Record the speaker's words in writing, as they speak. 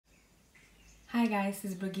Hi guys,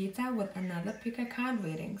 it's Brigitte with another pick a card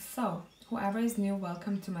reading. So, whoever is new,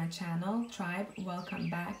 welcome to my channel. Tribe, welcome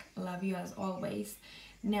back. Love you as always.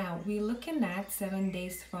 Now, we're looking at 7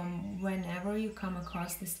 days from whenever you come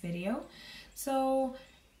across this video. So,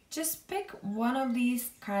 just pick one of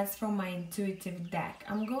these cards from my intuitive deck.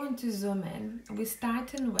 I'm going to zoom in. We're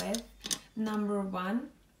starting with number 1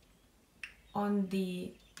 on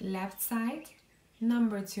the left side,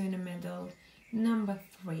 number 2 in the middle, number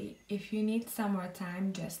 3. If you need some more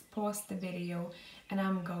time, just pause the video and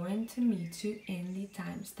I'm going to meet you in the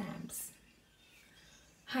timestamps.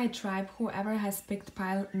 Hi tribe, whoever has picked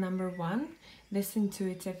pile number 1, this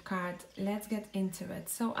intuitive card, let's get into it.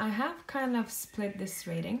 So I have kind of split this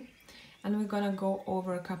reading and we're gonna go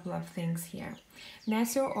over a couple of things here.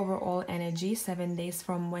 That's your overall energy 7 days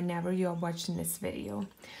from whenever you're watching this video.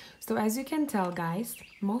 So as you can tell guys,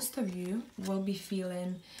 most of you will be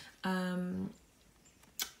feeling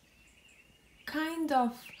kind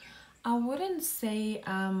of, I wouldn't say,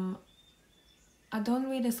 I don't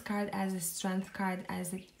read this card as a strength card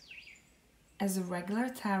as a regular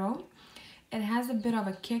tarot. It has a bit of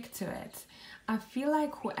a kick to it. I feel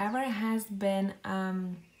like whoever has been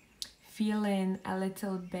feeling a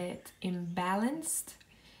little bit imbalanced,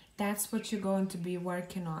 that's what you're going to be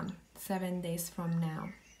working on 7 days from now.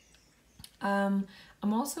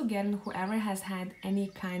 I'm also getting whoever has had any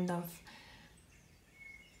kind of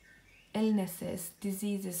illnesses,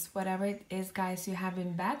 diseases, whatever it is guys you have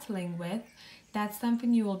been battling with, that's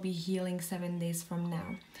something you will be healing 7 days from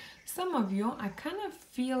now. Some of you, I kind of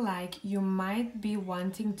feel like you might be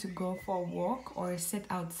wanting to go for a walk or sit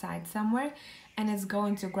outside somewhere, and it's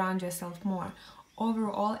going to ground yourself more.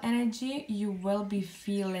 Overall energy, you will be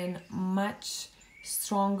feeling much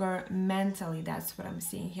stronger mentally. That's what I'm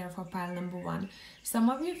seeing here for pile number 1.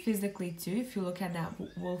 Some of you physically too, if you look at that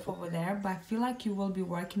wolf over there, but I feel like you will be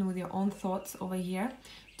working with your own thoughts over here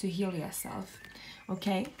to heal yourself.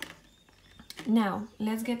 Okay, now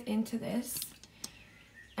let's get into this.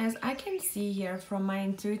 As I can see here from my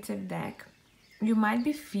intuitive deck, you might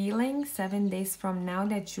be feeling 7 days from now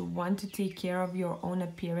that you want to take care of your own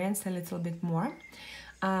appearance a little bit more.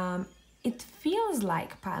 It feels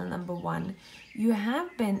like pile number 1,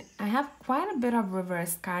 I have quite a bit of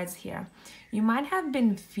reverse cards here. You might have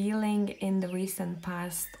been feeling in the recent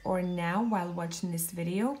past or now while watching this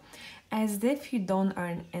video as if you don't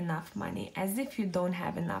earn enough money, as if you don't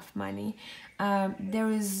have enough money.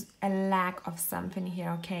 There is a lack of something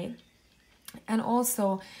here, okay? And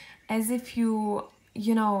also as if you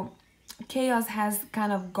know, chaos has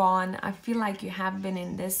kind of gone. I feel like you have been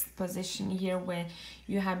in this position here where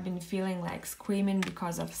you have been feeling like screaming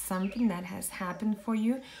because of something that has happened for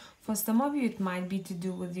you. For some of you, it might be to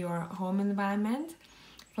do with your home environment.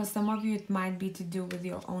 For some of you, it might be to do with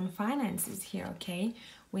your own finances here, okay?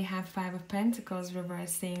 We have 5 of Pentacles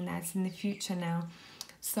reversing. That's in the future now.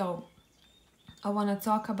 So I want to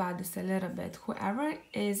talk about this a little bit. Whoever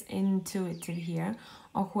is intuitive here,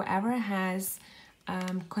 or whoever has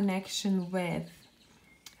connection with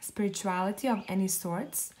spirituality of any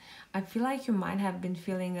sorts, I feel like you might have been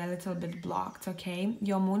feeling a little bit blocked, okay?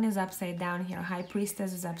 Your moon is upside down here. High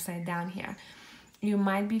Priestess is upside down here. You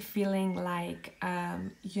might be feeling like,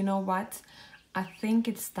 you know what? I think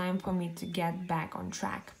it's time for me to get back on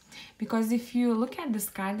track. Because if you look at this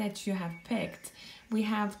card that you have picked, we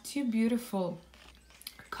have 2 beautiful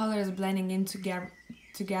colors blending in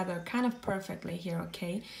together kind of perfectly here,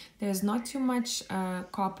 okay? There's not too much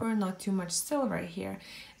copper, not too much silver here.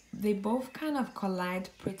 They both kind of collide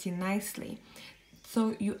pretty nicely.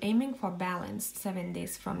 So you're aiming for balance 7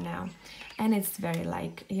 days from now. And it's very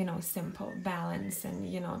like, you know, simple balance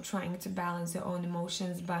and, you know, trying to balance your own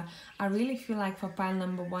emotions. But I really feel like for pile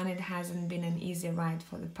number 1, it hasn't been an easy ride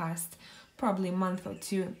for the past probably a month or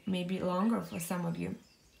 2, maybe longer for some of you.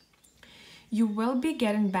 You will be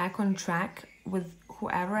getting back on track with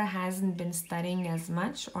whoever hasn't been studying as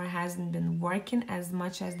much or hasn't been working as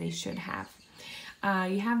much as they should have.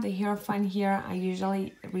 You have the Hierophant here. I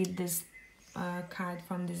usually read this card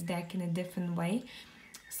from this deck in a different way.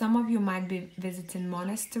 Some of you might be visiting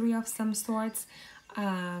monastery of some sorts,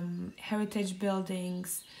 heritage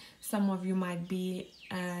buildings. Some of you might be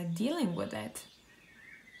dealing with it.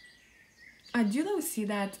 I do see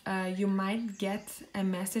that you might get a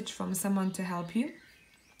message from someone to help you.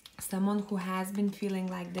 Someone who has been feeling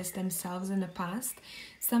like this themselves in the past.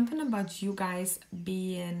 Something about you guys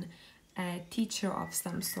being a teacher of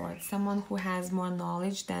some sort. Someone who has more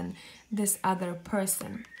knowledge than this other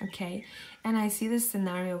person, okay? And I see this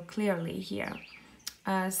scenario clearly here.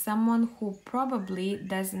 Someone who probably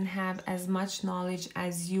doesn't have as much knowledge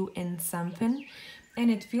as you in something.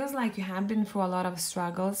 And it feels like you have been through a lot of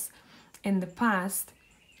struggles in the past,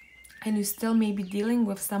 and you still may be dealing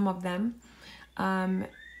with some of them,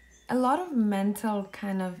 a lot of mental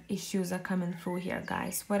kind of issues are coming through here,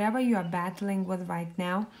 guys. Whatever you are battling with right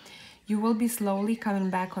now, you will be slowly coming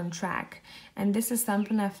back on track. And this is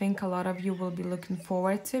something I think a lot of you will be looking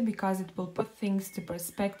forward to, because it will put things to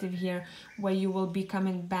perspective here, where you will be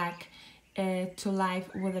coming back to life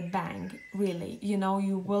with a bang, really. You know,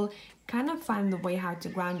 you will kind of find the way how to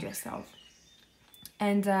ground yourself.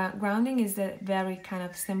 And grounding is a very kind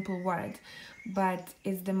of simple word, but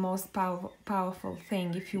it's the most powerful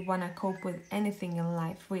thing if you want to cope with anything in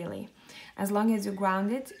life, really. As long as you're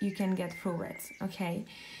grounded, you can get through it, okay?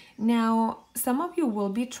 Now, some of you will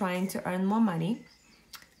be trying to earn more money.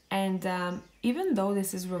 And even though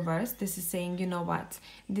this is reversed, this is saying, you know what,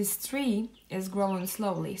 this tree is growing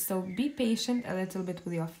slowly. So be patient a little bit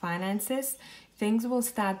with your finances. Things will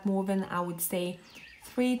start moving, I would say,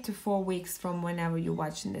 3 to 4 weeks from whenever you're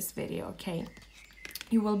watching this video, okay?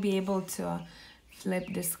 You will be able to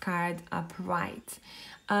flip this card upright.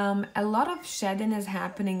 A lot of shedding is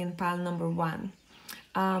happening in pile number 1.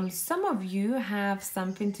 Some of you have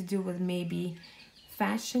something to do with maybe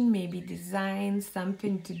fashion, maybe design,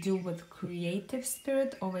 something to do with creative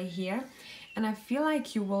spirit over here. And I feel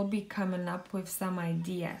like you will be coming up with some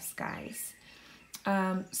ideas, guys.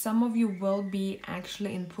 Some of you will be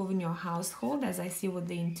actually improving your household, as I see with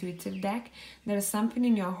the intuitive deck. There's something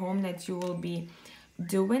in your home that you will be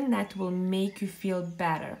doing that will make you feel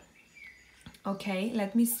better. Okay,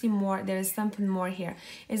 let me see more. There is something more here.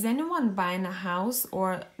 Is anyone buying a house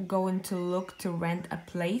or going to look to rent a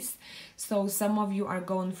place? So some of you are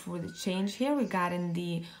going through the change here regarding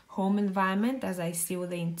the home environment, as I see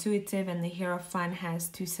with the intuitive, and the Hierophant has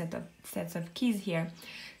 2 sets of keys here.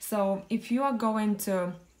 So if you are going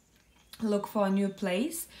to look for a new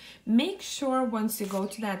place, make sure once you go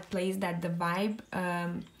to that place that the vibe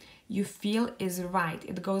you feel is right.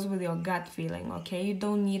 It goes with your gut feeling, okay? You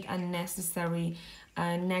don't need unnecessary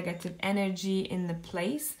negative energy in the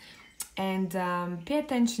place. And pay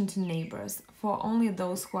attention to neighbors, for only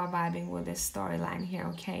those who are vibing with this storyline here,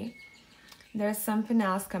 okay? There's something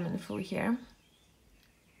else coming through here.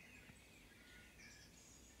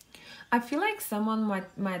 I feel like someone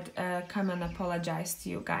might come and apologize to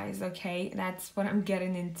you guys, okay? That's what I'm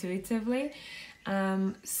getting intuitively.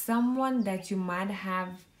 Someone that you might have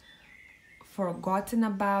forgotten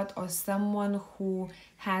about, or someone who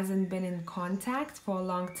hasn't been in contact for a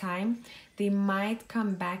long time, they might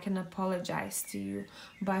come back and apologize to you.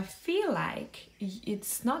 But I feel like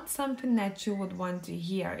it's not something that you would want to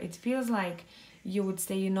hear. It feels like you would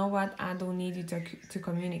say, you know what, I don't need you to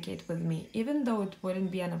communicate with me. Even though it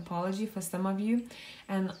wouldn't be an apology for some of you,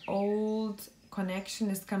 an old connection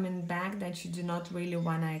is coming back that you do not really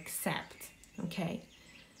want to accept, okay?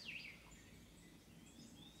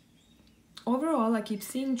 Overall, I keep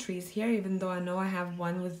seeing trees here, even though I know I have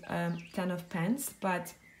one with 10 of Pence,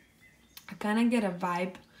 but I kind of get a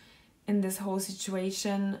vibe in this whole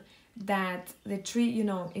situation that the tree, you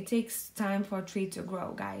know, it takes time for a tree to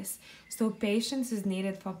grow, guys. So patience is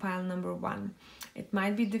needed for pile number 1. It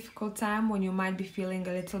might be a difficult time when you might be feeling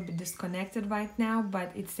a little bit disconnected right now,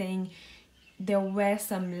 but it's saying there were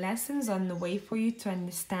some lessons on the way for you to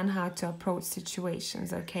understand how to approach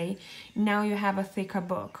situations, okay? Now you have a thicker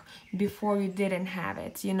book. Before you didn't have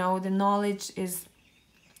it, you know, the knowledge is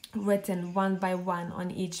written one by one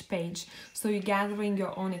on each page. So you're gathering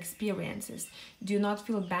your own experiences. Do not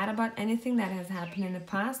feel bad about anything that has happened in the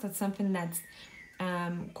past. That's something that's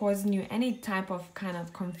causing you any type of kind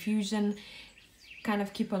of confusion. Kind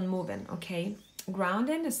of keep on moving, okay?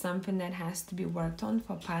 Grounding is something that has to be worked on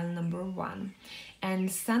for pile number 1.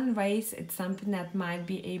 And sun rays, it's something that might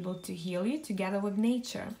be able to heal you together with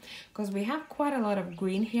nature, because we have quite a lot of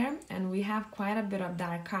green here and we have quite a bit of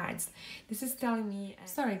dark cards. This is telling me,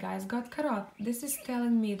 sorry guys, got cut off. This is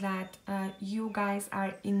telling me that you guys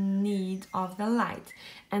are in need of the light,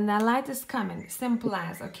 and that light is coming. Simple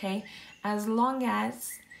as, okay? As long as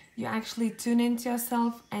you actually tune into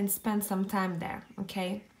yourself and spend some time there,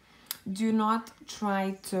 okay? Do not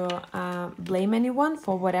try to blame anyone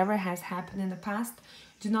for whatever has happened in the past.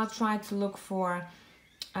 Do not try to look for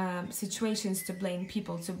situations to blame,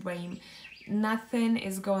 people to blame. Nothing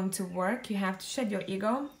is going to work. You have to shed your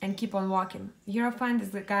ego and keep on walking. Hierophant is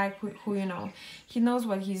the guy who you know. He knows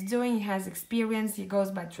what he's doing. He has experience. He goes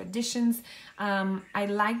by traditions. I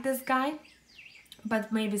like this guy,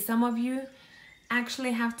 but maybe some of you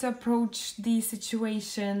actually have to approach the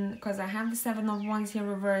situation, because I have the 7 of Wands here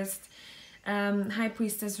reversed. High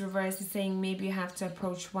Priestess reversed is saying maybe you have to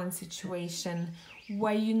approach one situation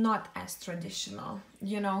where you're not as traditional,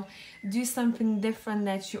 you know, do something different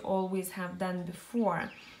that you always have done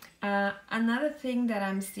before. Another thing that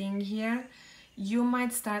I'm seeing here, you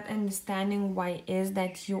might start understanding why it is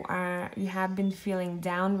that you have been feeling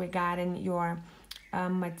down regarding your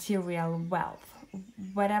material wealth,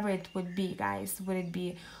 whatever it would be, guys. Would it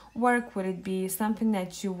be work? Would it be something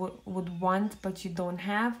that you would want but you don't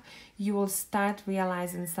have? You will start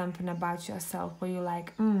realizing something about yourself where you're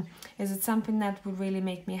like, is it something that would really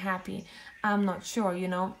make me happy? I'm not sure, you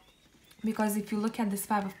know. Because if you look at this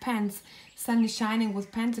Five of Pens, sun is shining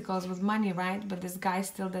with pentacles, with money, right? But this guy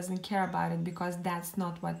still doesn't care about it because that's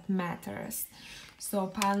not what matters. So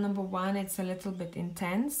pile number one, it's a little bit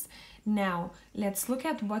intense. Now, let's look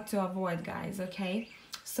at what to avoid, guys, okay?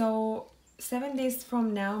 So 7 days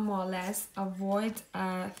from now, more or less, avoid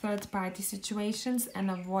third-party situations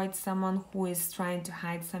and avoid someone who is trying to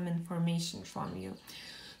hide some information from you.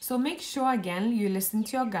 So make sure, again, you listen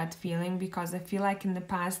to your gut feeling, because I feel like in the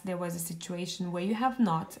past there was a situation where you have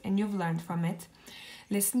not and you've learned from it.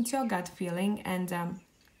 Listen to your gut feeling and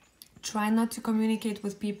try not to communicate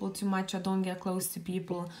with people too much, or don't get close to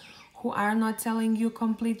people who are not telling you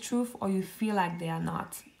complete truth or you feel like they are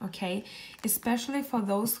not, okay? Especially for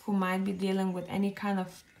those who might be dealing with any kind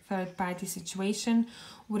of third-party situation.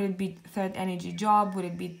 Would it be third energy job? Would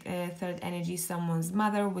it be third energy someone's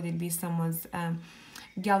mother? Would it be someone's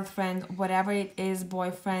girlfriend? Whatever it is,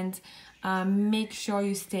 boyfriend, make sure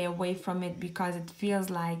you stay away from it, because it feels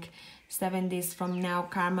like 7 days from now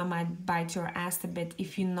karma might bite your ass a bit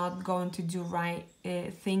if you're not going to do right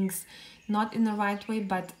things, not in the right way,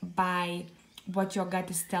 but by what your gut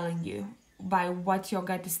is telling you. By what your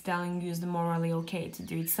gut is telling you is morally okay to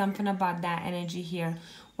do. It's something about that energy here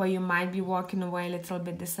where you might be walking away a little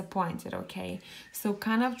bit disappointed, okay? So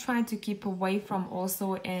kind of try to keep away from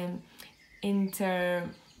also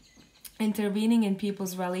intervening in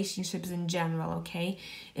people's relationships in general, okay?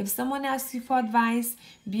 If someone asks you for advice,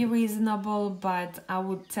 be reasonable, but I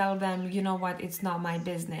would tell them, you know what, it's not my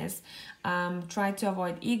business. Try to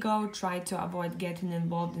avoid ego, try to avoid getting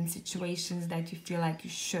involved in situations that you feel like you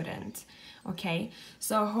shouldn't, okay?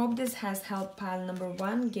 So I hope this has helped pile number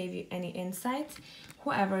one, gave you any insight.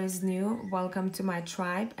 Whoever is new, welcome to my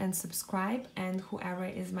tribe and subscribe, and whoever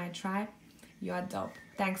is my tribe, you're dope.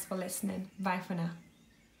 Thanks for listening. Bye for now.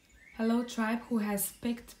 Hello tribe who has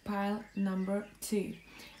picked pile number 2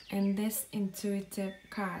 and this intuitive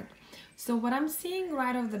card. So what I'm seeing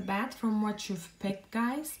right off the bat from what you've picked,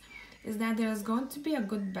 guys, is that there's going to be a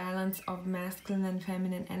good balance of masculine and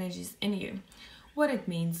feminine energies in you. What it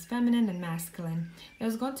means, feminine and masculine.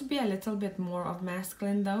 There's going to be a little bit more of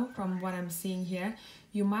masculine though, from what I'm seeing here.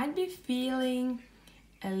 You might be feeling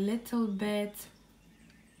a little bit,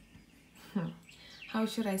 how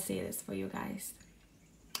should I say this for you guys?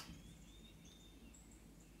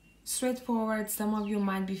 Straightforward. Some of you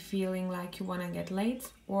might be feeling like you want to get late,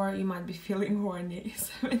 or you might be feeling horny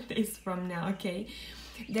 7 days from now, okay?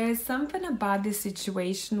 There is something about this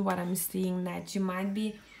situation, what I'm seeing, that you might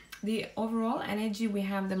be, the overall energy, we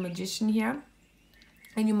have the Magician here,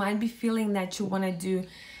 and you might be feeling that you want to do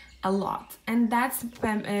a lot, and that's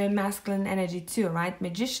masculine energy too, right?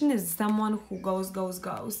 Magician is someone who goes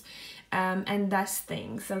and does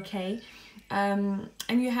things, okay? And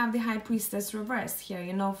you have the High Priestess reversed here,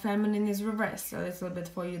 you know, feminine is reversed a little bit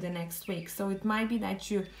for you the next week. So it might be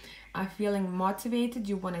that you are feeling motivated,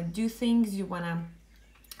 you want to do things, you want to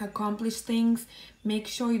accomplish things. Make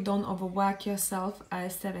sure you don't overwork yourself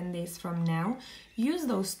 7 days from now. Use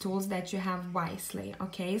those tools that you have wisely,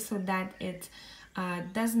 okay? So that it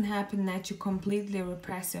doesn't happen that you completely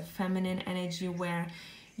repress your feminine energy, where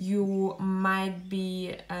you might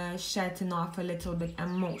be shutting off a little bit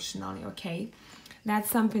emotionally, okay? That's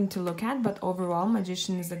something to look at, but overall,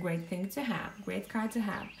 Magician is a great thing to have, great card to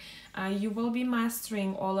have. You will be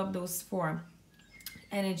mastering all of those 4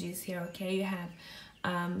 energies here, okay? You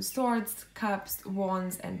have Swords, Cups,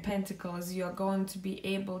 Wands, and Pentacles. You're going to be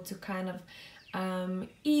able to kind of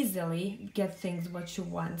easily get things what you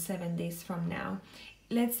want 7 days from now.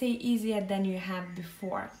 Let's say easier than you have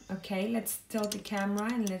before, okay? Let's tilt the camera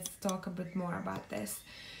and let's talk a bit more about this.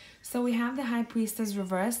 So we have the High Priestess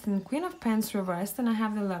reversed and Queen of Pens reversed, and I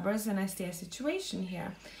have the Lovers, and I see a situation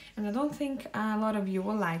here. And I don't think a lot of you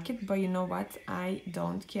will like it, but you know what? I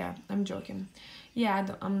don't care. I'm joking. Yeah,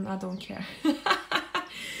 I don't care.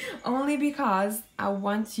 Only because I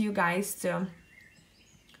want you guys to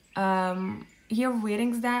hear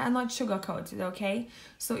readings that are not sugar-coated, okay?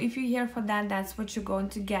 So if you're here for that, that's what you're going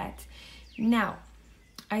to get. Now,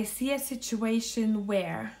 I see a situation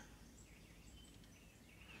where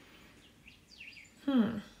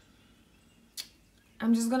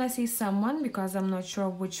I'm just gonna say someone, because I'm not sure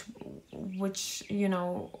which you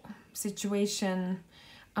know situation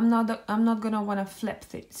I'm not gonna want to flip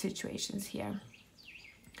the situations here.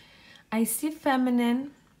 I see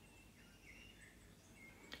feminine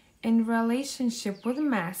in relationship with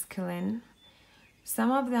masculine.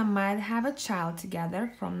 Some of them might have a child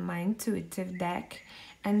together from my intuitive deck,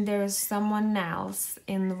 and there's someone else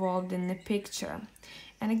involved in the picture.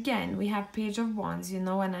 And again, we have Page of Wands, you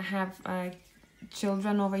know, and I have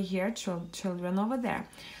children over here, children over there.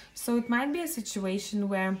 So it might be a situation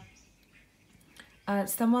where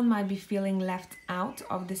someone might be feeling left out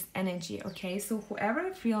of this energy, okay? So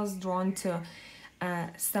whoever feels drawn to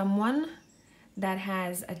someone that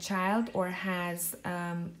has a child or has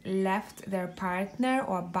left their partner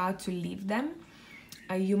or about to leave them,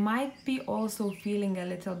 you might be also feeling a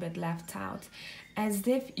little bit left out, as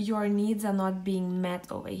if your needs are not being met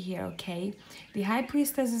over here, okay? The High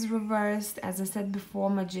Priestess is reversed. As I said before,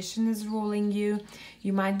 Magician is ruling you.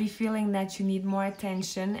 You might be feeling that you need more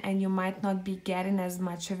attention and you might not be getting as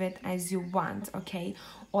much of it as you want, okay?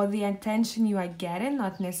 Or the attention you are getting,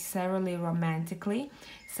 not necessarily romantically,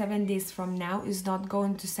 7 days from now is not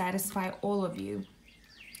going to satisfy all of you.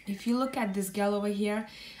 If you look at this girl over here,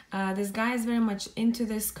 this guy is very much into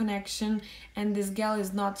this connection, and this girl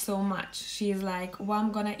is not so much. She is like, what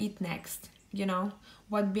I'm gonna eat next, you know,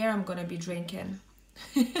 what beer I'm gonna be drinking,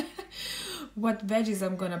 what veggies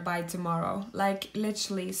I'm gonna buy tomorrow, like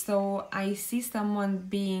literally. So I see someone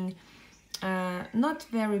being not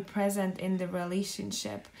very present in the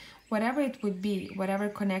relationship, whatever it would be, whatever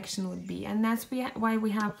connection would be. And that's why we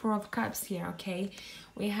have Four of Cups here, okay?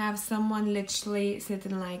 We have someone literally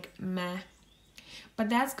sitting like meh. But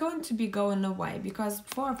that's going to be going away because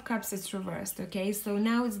Four of Cups is reversed, okay? So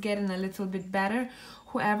now it's getting a little bit better.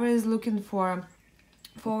 Whoever is looking forward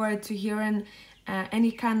to hearing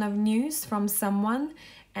any kind of news from someone,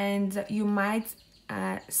 and you might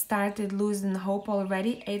started losing hope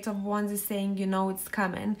already. Eight of Wands is saying, you know, it's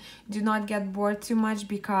coming. Do not get bored too much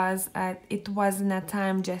because it wasn't a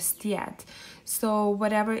time just yet. So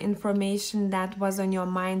whatever information that was on your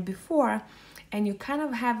mind before, and you kind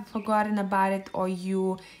of have forgotten about it, or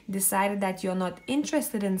you decided that you're not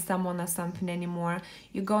interested in someone or something anymore,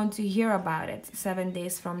 you're going to hear about it 7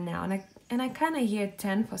 days from now. And I kind of hear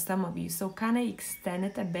 10 for some of you, so kind of extend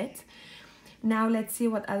it a bit. Now let's see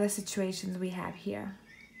what other situations we have here.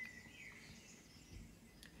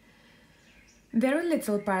 Very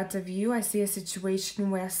little part of you, I see a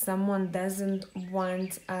situation where someone doesn't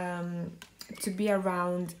want to be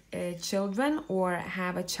around children or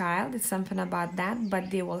have a child. It's something about that,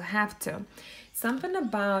 but they will have to. Something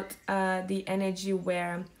about the energy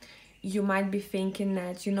where you might be thinking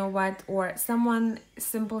that, you know what, or someone,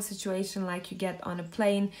 simple situation like you get on a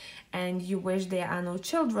plane and you wish there are no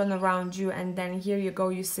children around you, and then here you go,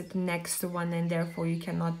 you sit next to one and therefore you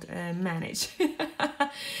cannot manage.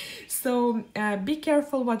 So be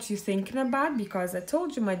careful what you're thinking about, because I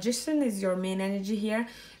told you Magician is your main energy here.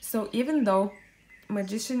 So even though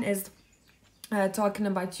Magician is talking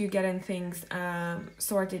about you getting things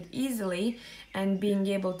sorted easily and being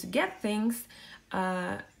able to get things,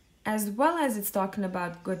 as well as it's talking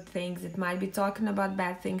about good things, it might be talking about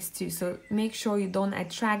bad things too. So make sure you don't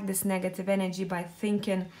attract this negative energy by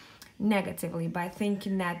thinking negatively, by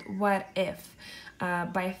thinking that what if,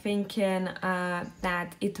 by thinking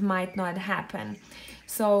that it might not happen.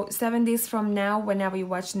 So 7 days from now, whenever you're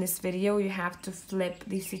watching this video, you have to flip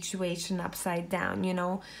the situation upside down. You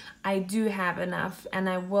know, I do have enough and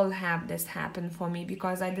I will have this happen for me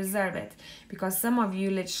because I deserve it. Because some of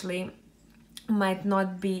you literally might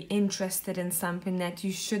not be interested in something that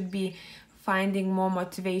you should be finding more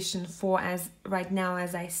motivation for as right now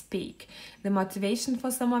as I speak. The motivation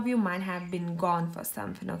for some of you might have been gone for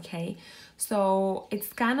something, okay? So it's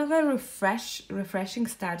kind of a refreshing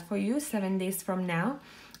start for you 7 days from now.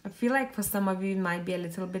 I feel like for some of you it might be a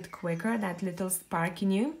little bit quicker, that little spark in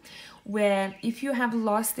you, where if you have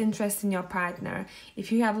lost interest in your partner,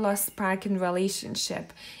 if you have lost spark in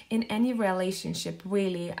relationship, in any relationship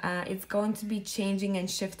really, it's going to be changing and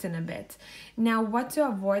shifting a bit. Now what to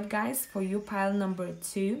avoid, guys, for you, pile number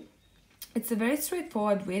 2. It's a very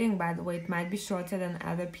straightforward reading, by the way. It might be shorter than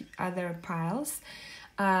other piles.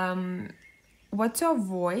 What to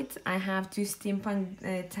avoid, I have 2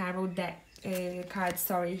 steampunk tarot deck cards,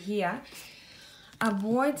 sorry, here.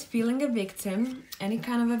 Avoid feeling a victim, any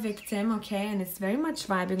kind of a victim, okay? And it's very much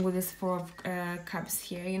vibing with this Four of Cups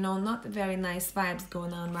here, you know, not very nice vibes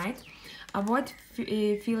going on, right? Avoid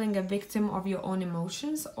feeling a victim of your own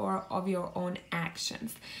emotions or of your own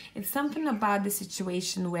actions. It's something about the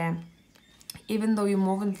situation where even though you're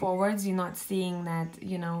moving forwards, you're not seeing that,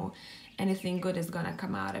 you know, anything good is gonna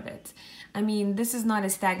come out of it. I mean, this is not a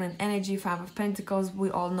stagnant energy. Five of Pentacles, we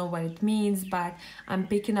all know what it means, but I'm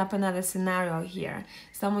picking up another scenario here.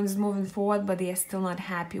 Someone's moving forward, but they are still not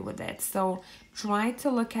happy with it. So try to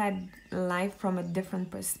look at life from a different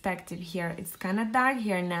perspective here. It's kind of dark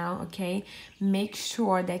here now, okay? Make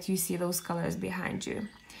sure that you see those colors behind you.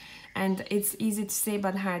 And it's easy to say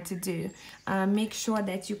but hard to do. Make sure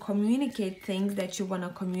that you communicate things that you want to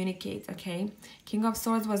communicate, okay? King of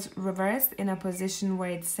Swords was reversed in a position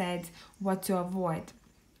where it said what to avoid.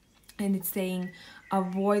 And it's saying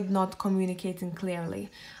avoid not communicating clearly.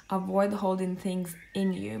 Avoid holding things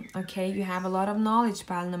in you, okay? You have a lot of knowledge,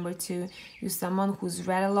 pile number 2. You're someone who's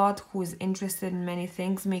read a lot, who's interested in many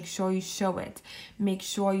things. Make sure you show it. Make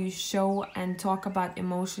sure you show and talk about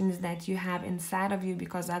emotions that you have inside of you,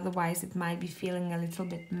 because otherwise it might be feeling a little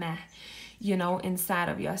bit meh, you know, inside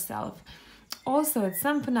of yourself. Also, it's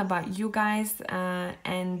something about you guys,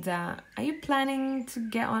 and are you planning to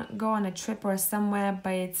go on a trip or somewhere?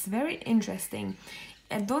 But it's very interesting.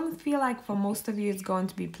 I don't feel like for most of you it's going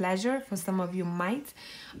to be pleasure. For some of you might,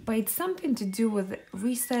 but it's something to do with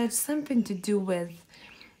research, something to do with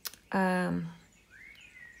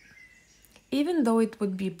even though it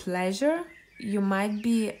would be pleasure, you might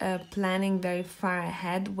be planning very far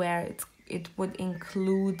ahead, where it would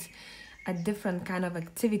include a different kind of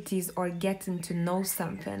activities or getting to know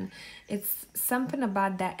something. It's something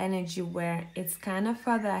about that energy where it's kind of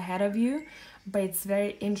further ahead of you, but it's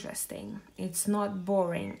very interesting. It's not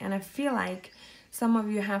boring. And I feel like some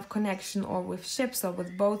of you have connection or with ships or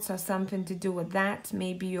with boats or something to do with that.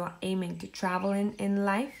 Maybe you're aiming to travel in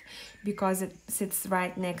life because it sits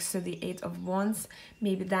right next to the Eight of Wands.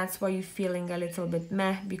 Maybe that's why you're feeling a little bit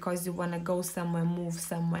meh, because you want to go somewhere, move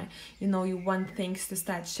somewhere. You know, you want things to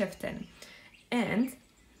start shifting. And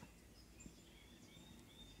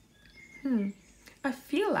I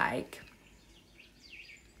feel like,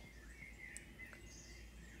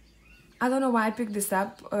 I don't know why I picked this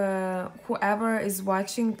up. Whoever is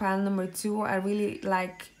watching pile number 2, I really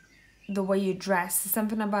like the way you dress.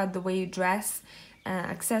 Something about the way you dress,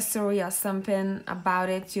 accessory or something about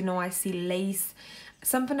it. You know, I see lace.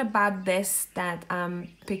 Something about this that I'm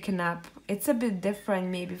picking up. It's a bit different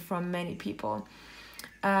maybe from many people.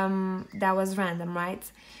 That was random,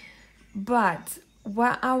 right? But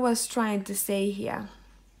what I was trying to say here,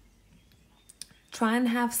 try and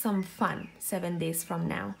have some fun 7 days from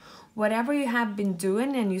now. Whatever you have been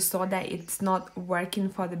doing and you saw that it's not working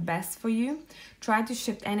for the best for you, try to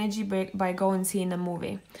shift energy by going and seeing a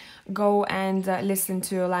movie. Go and listen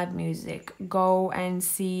to live music. Go and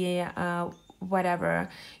see whatever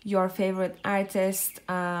your favorite artist.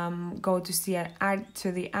 Go to see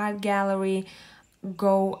the art gallery.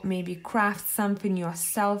 Go maybe craft something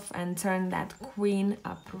yourself and turn that queen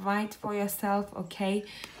upright for yourself, okay?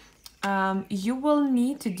 You will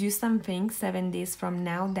need to do something 7 days from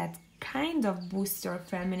now that kind of boosts your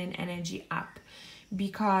feminine energy up,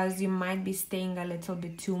 because you might be staying a little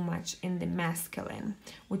bit too much in the masculine,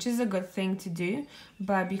 which is a good thing to do.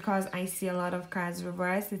 But because I see a lot of cards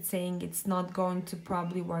reversed, it's saying it's not going to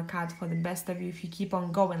probably work out for the best of you if you keep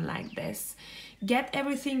on going like this. Get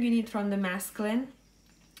everything you need from the masculine.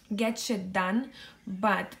 Get shit done,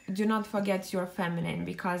 but do not forget your feminine,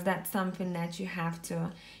 because that's something that you have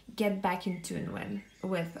to get back in tune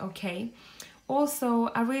with, okay? Also,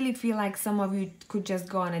 I really feel like some of you could just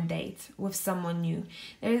go on a date with someone new.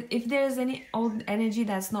 If there's any old energy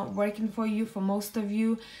that's not working for you, for most of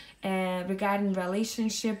you, regarding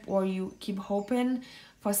relationship, or you keep hoping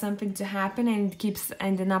for something to happen and it keeps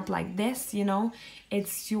ending up like this, you know,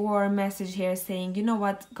 it's your message here saying, you know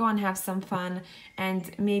what, go and have some fun,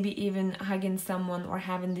 and maybe even hugging someone or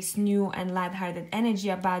having this new and lighthearted energy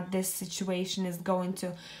about this situation is going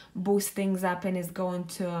to boost things up and is going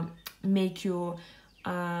to make you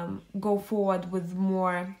go forward with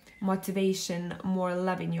more motivation, more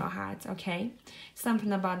love in your heart, okay?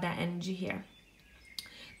 Something about that energy here.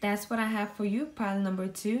 That's what I have for you, pile number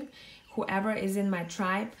 2. Whoever is in my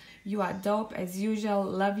tribe, you are dope as usual.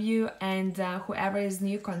 Love you. And whoever is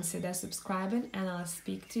new, consider subscribing, and I'll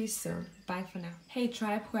speak to you soon. Bye for now. Hey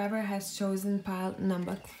tribe, whoever has chosen pile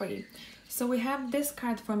number 3. So we have this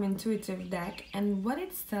card from Intuitive deck, and what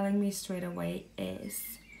it's telling me straight away is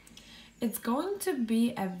it's going to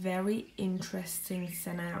be a very interesting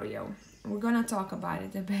scenario. We're gonna talk about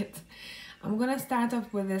it a bit. I'm gonna start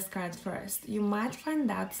off with this card first. You might find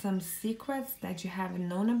out some secrets that you haven't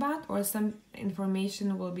known about, or some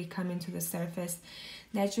information will be coming to the surface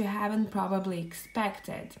that you haven't probably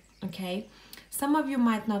expected, okay? Some of you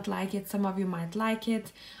might not like it, some of you might like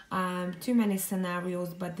it. Too many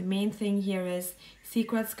scenarios, but the main thing here is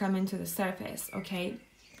secrets coming to the surface, okay?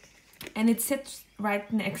 and it sits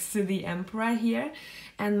right next to the Emperor here.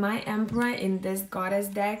 And my Emperor in this goddess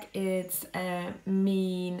deck, it's a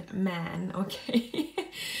mean man, okay?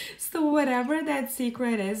 So whatever that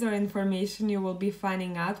secret is or information you will be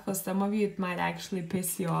finding out, for some of you it might actually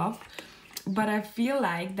piss you off, but I feel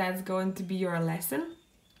like that's going to be your lesson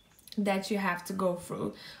that you have to go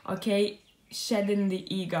through, okay? Shedding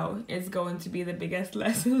the ego is going to be the biggest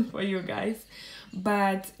lesson for you guys.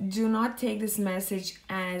 But do not take this message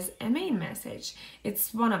as a main message.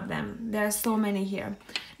 It's one of them. There are so many here.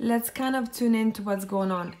 Let's kind of tune into what's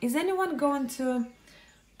going on. Is anyone going to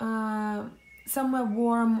somewhere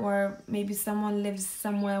warm, or maybe someone lives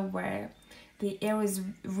somewhere where the air is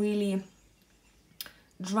really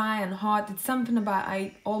dry and hot? It's something about,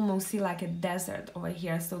 I almost see like a desert over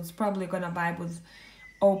here, so it's probably gonna vibe with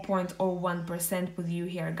 0.01% with you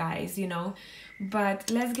here, guys, you know.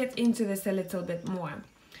 But let's get into this a little bit more.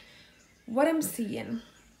 What I'm seeing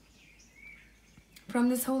from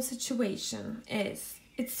this whole situation is,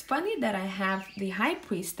 it's funny that I have the High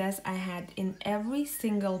Priestess I had in every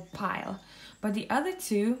single pile, but the other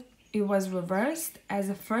two, it was reversed as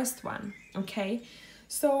a first one, okay?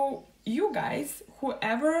 So you guys,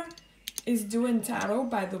 whoever is doing tarot,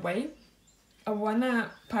 by the way, I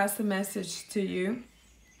wanna pass a message to you.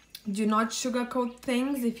 Do not sugarcoat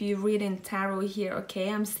things if you read in tarot here,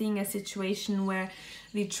 okay? I'm seeing a situation where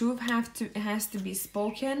the truth has to be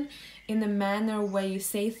spoken in a manner where you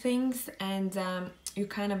say things and you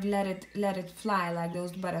kind of let it fly like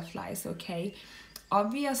those butterflies, okay?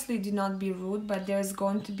 Obviously, do not be rude, but there's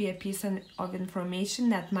going to be a piece of information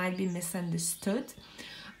that might be misunderstood.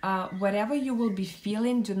 Whatever you will be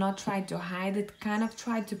feeling, do not try to hide it. Kind of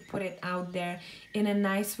try to put it out there in a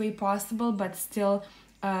nice way possible, but still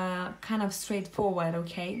kind of straightforward,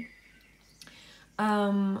 okay?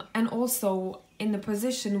 And also in the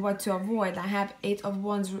position, what to avoid, I have 8 of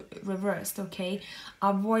Wands reversed, okay?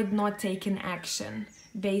 Avoid not taking action.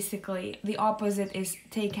 Basically, the opposite is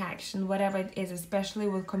take action, whatever it is, especially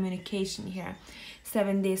with communication here,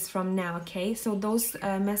 7 days from now, okay? So those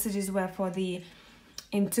messages were for the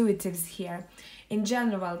intuitives here. In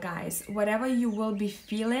general, guys, whatever you will be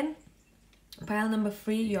feeling, pile number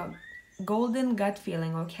 3, your golden gut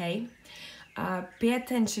feeling, okay? Pay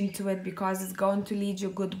attention to it because it's going to lead you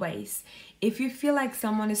good ways. If you feel like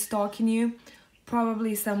someone is stalking you,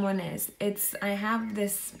 probably someone is. I have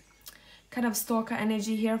this kind of stalker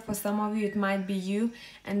energy here. For some of you, it might be you,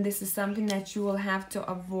 and this is something that you will have to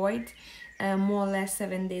avoid more or less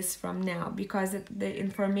 7 days from now, because the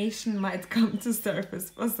information might come to surface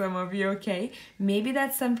for some of you, okay? Maybe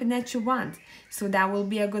that's something that you want, so that will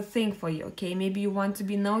be a good thing for you, okay? Maybe you want to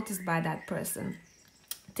be noticed by that person.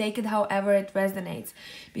 Take it however it resonates,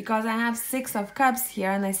 because I have 6 of Cups here,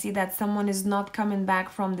 and I see that someone is not coming back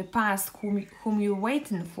from the past whom you're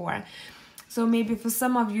waiting for. So maybe for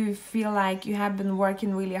some of you, you feel like you have been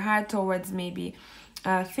working really hard towards maybe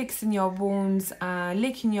fixing your wounds,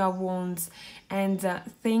 licking your wounds, and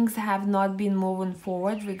things have not been moving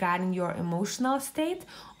forward regarding your emotional state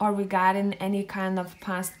or regarding any kind of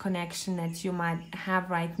past connection that you might have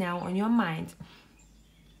right now on your mind.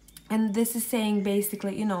 And this is saying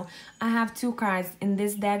basically, you know, I have 2 cards in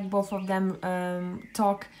this deck. Both of them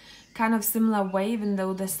talk kind of similar way, even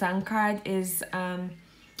though the Sun card is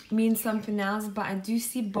means something else, but I do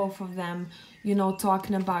see both of them, you know,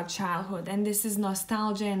 talking about childhood, and this is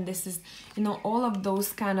nostalgia, and this is, you know, all of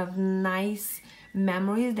those kind of nice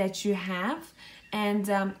memories that you have, and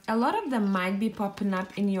a lot of them might be popping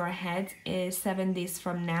up in your head 7 days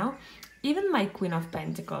from now. Even my Queen of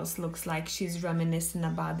Pentacles looks like she's reminiscing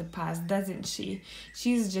about the past, doesn't she?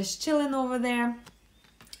 She's just chilling over there.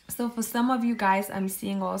 So for some of you guys, I'm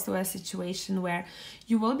seeing also a situation where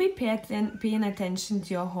you will be paying attention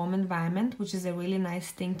to your home environment, which is a really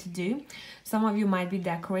nice thing to do. Some of you might be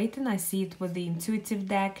decorating. I see it with the intuitive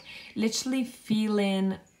deck, literally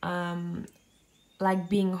feeling like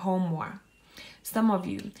being home more. Some of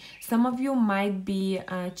you might be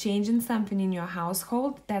changing something in your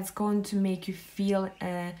household that's going to make you feel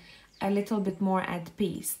a little bit more at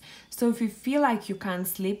peace. So if you feel like you can't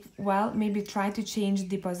sleep well, maybe try to change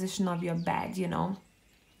the position of your bed, you know,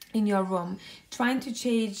 in your room. Trying to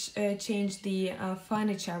change the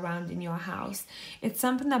furniture around in your house. It's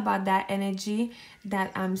something about that energy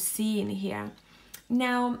that I'm seeing here.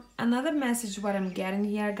 Now, another message what I'm getting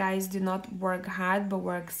here, guys, do not work hard, but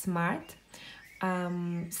work smart.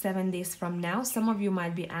 7 days from now, some of you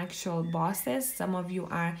might be actual bosses. Some of you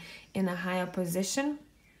are in a higher position.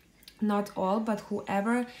 Not all, but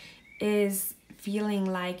whoever is feeling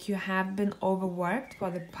like you have been overworked for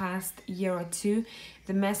the past year or two,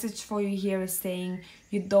 the message for you here is saying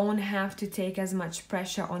you don't have to take as much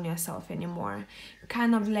pressure on yourself anymore.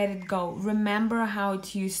 Kind of let it go. Remember how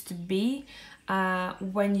it used to be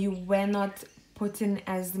when you were not putting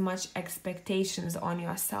as much expectations on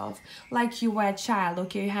yourself, like you were a child.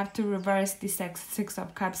 Okay, you have to reverse the six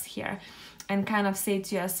of cups here and kind of say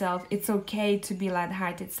to yourself, it's okay to be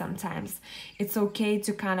lighthearted sometimes. It's okay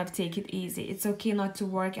to kind of take it easy. It's okay not to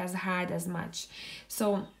work as hard as much.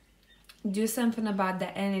 So do something about the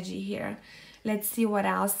energy here. Let's see what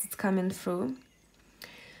else is coming through.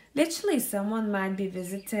 Literally, someone might be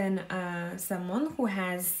visiting someone who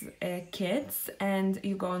has kids, and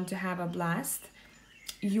you're going to have a blast.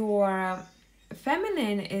 Your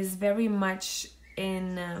feminine is very much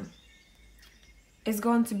in is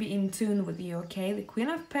going to be in tune with you. Okay, the Queen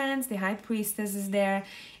of Pentacles, the High Priestess is there.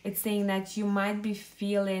 It's saying that you might be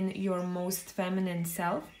feeling your most feminine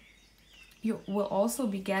self. You will also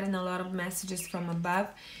be getting a lot of messages from above.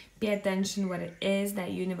 Pay attention what it is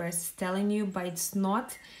that universe is telling you, but it's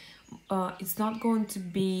not going to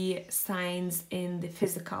be signs in the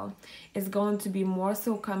physical. It's going to be more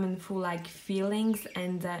so coming through like feelings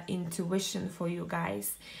and intuition for you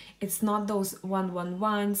guys. It's not those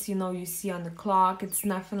 111s, you know, you see on the clock. It's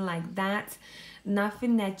nothing like that.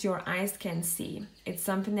 Nothing that your eyes can see. It's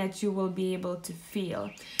something that you will be able to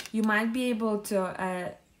feel. You might be able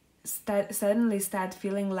to suddenly start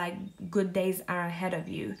feeling like good days are ahead of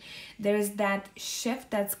you. There's that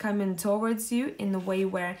shift that's coming towards you in a way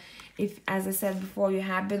where, if, as I said before, you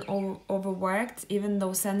have been overworked, even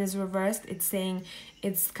though sun is reversed, it's saying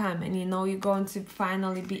it's coming. You know, you're going to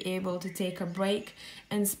finally be able to take a break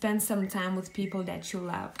and spend some time with people that you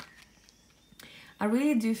love. I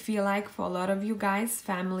really do feel like for a lot of you guys,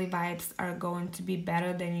 family vibes are going to be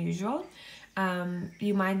better than usual.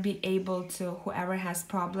 You might be able to, whoever has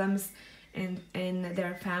problems in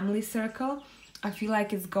their family circle, I feel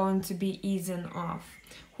like it's going to be easing off.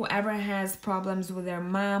 Whoever has problems with their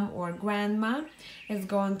mom or grandma is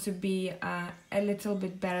going to be a little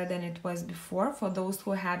bit better than it was before. For those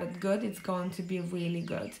who have it good, it's going to be really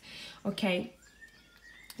good. Okay,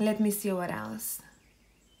 let me see what else.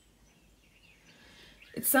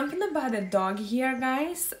 It's something about a dog here,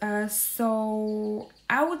 guys. So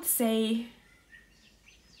I would say,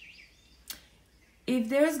 if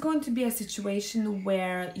there's going to be a situation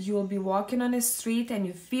where you'll be walking on a street and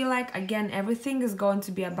you feel like, again, everything is going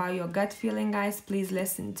to be about your gut feeling, guys, please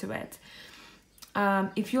listen to it.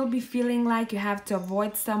 If you'll be feeling like you have to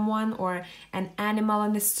avoid someone or an animal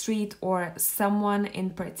on the street or someone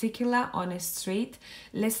in particular on a street,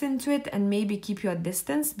 listen to it and maybe keep your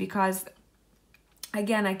distance, because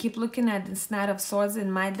again, I keep looking at the Knight of Swords in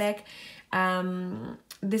my deck.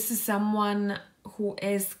 This is someone who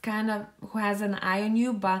is who has an eye on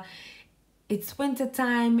you, but it's winter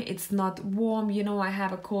time, it's not warm, you know, I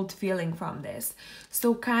have a cold feeling from this.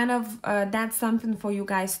 So that's something for you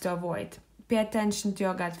guys to avoid. Pay attention to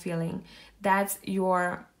your gut feeling. That's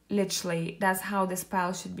your, literally, that's how this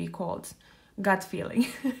pile should be called, gut feeling.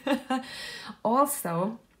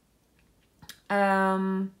 Also,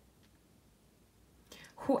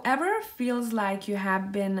 whoever feels like you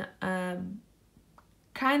have been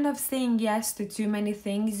kind of saying yes to too many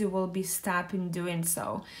things, you will be stopping doing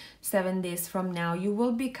so 7 days from now. You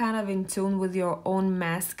will be kind of in tune with your own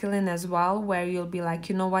masculine as well, where you'll be like,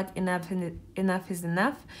 you know what, enough is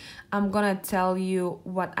enough. I'm gonna tell you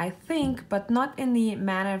what I think, but not in the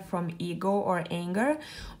manner from ego or anger,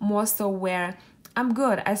 more so where I'm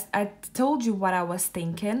good. I told you what I was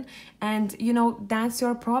thinking, and you know, that's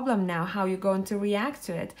your problem now, how you're going to react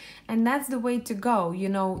to it. And that's the way to go, you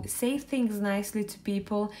know, say things nicely to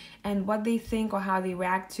people, and what they think or how they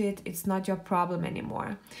react to it, it's not your problem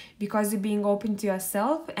anymore, because you're being open to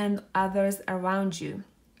yourself and others around you.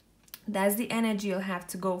 That's the energy you'll have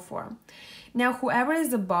to go for. Now, whoever is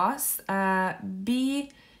the boss,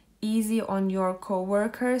 be easy on your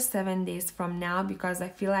co-workers 7 days from now, because I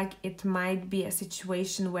feel like it might be a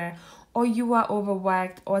situation where or you are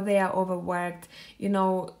overworked or they are overworked, you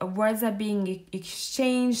know, words are being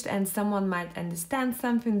exchanged and someone might understand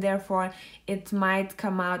something, therefore it might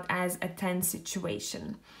come out as a tense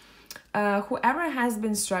situation. Whoever has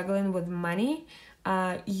been struggling with money,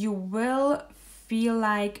 you will feel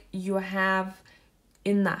like you have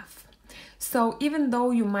enough. So even though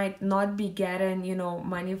you might not be getting, you know,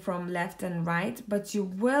 money from left and right, but you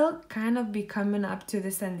will kind of be coming up to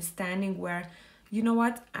this understanding where, you know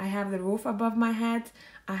what, I have the roof above my head,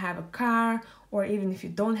 I have a car, or even if you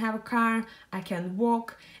don't have a car, I can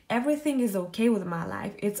walk. Everything is okay with my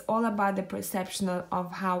life. It's all about the perception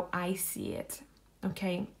of how I see it,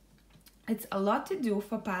 okay? It's a lot to do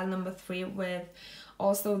for pile number 3 with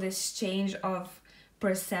also this change of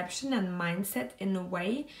perception and mindset in a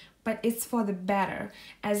way, but it's for the better.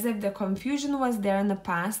 As if the confusion was there in the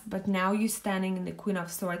past, but now you're standing in the Queen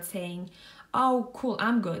of Swords saying, oh, cool,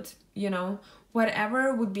 I'm good. You know,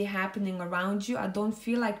 whatever would be happening around you, I don't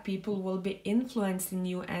feel like people will be influencing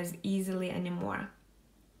you as easily anymore.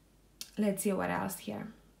 Let's see what else here.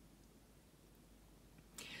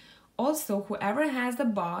 Also, whoever has the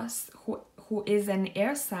boss, who is an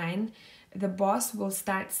air sign, the boss will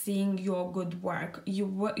start seeing your good work.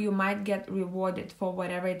 You might get rewarded for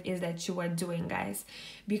whatever it is that you are doing, guys,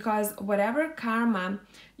 because whatever karma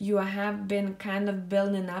you have been kind of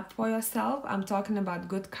building up for yourself, I'm talking about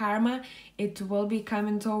good karma, it will be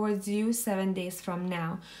coming towards you 7 days from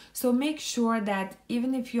now. So make sure that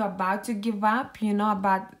even if you're about to give up, you know,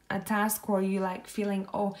 about a task, or you like feeling,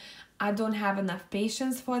 oh, I don't have enough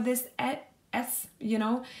patience for this, you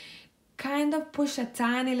know, kind of push a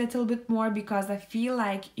tiny little bit more, because I feel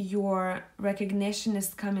like your recognition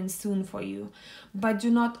is coming soon for you. But do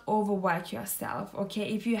not overwork yourself,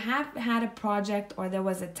 okay? If you have had a project or there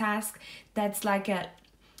was a task that's like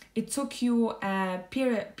it took you a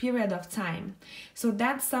period of time, so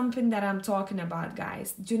that's something that I'm talking about,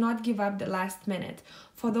 guys. Do not give up the last minute.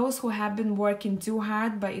 For those who have been working too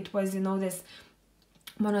hard, but it was, you know, this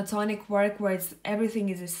monotonic work where everything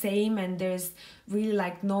is the same and there's really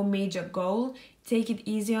like no major goal, take it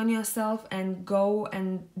easy on yourself and go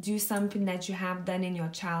and do something that you have done in your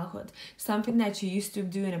childhood, something that you used to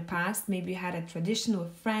do in the past. Maybe you had a tradition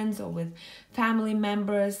with friends or with family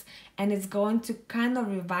members, and it's going to kind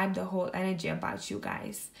of revive the whole energy about you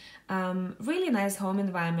guys. Really nice home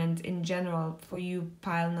environment in general for you,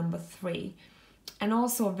 pile number 3. And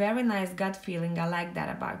also very nice gut feeling. I like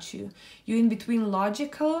that about you. You're in between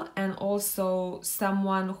logical and also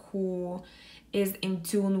someone who is in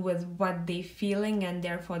tune with what they're feeling, and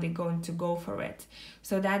therefore they're going to go for it.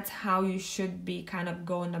 So that's how you should be kind of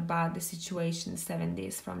going about the situation 7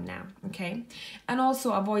 days from now, okay? And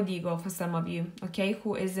also avoid ego for some of you, okay,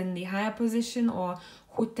 who is in the higher position or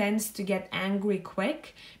who tends to get angry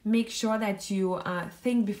quick. Make sure that you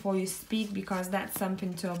think before you speak, because that's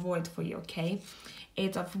something to avoid for you, okay?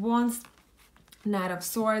 8 of Wands, Knight of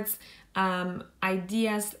Swords,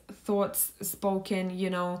 ideas, thoughts spoken, you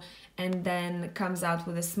know, and then comes out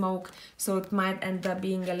with a smoke. So it might end up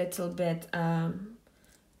being a little bit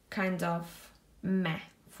kind of meh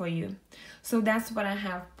for you. So that's what I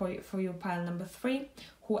have for you, pile number 3.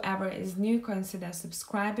 Whoever is new, consider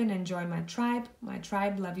subscribing and join my tribe.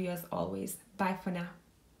 Love you as always. Bye for now.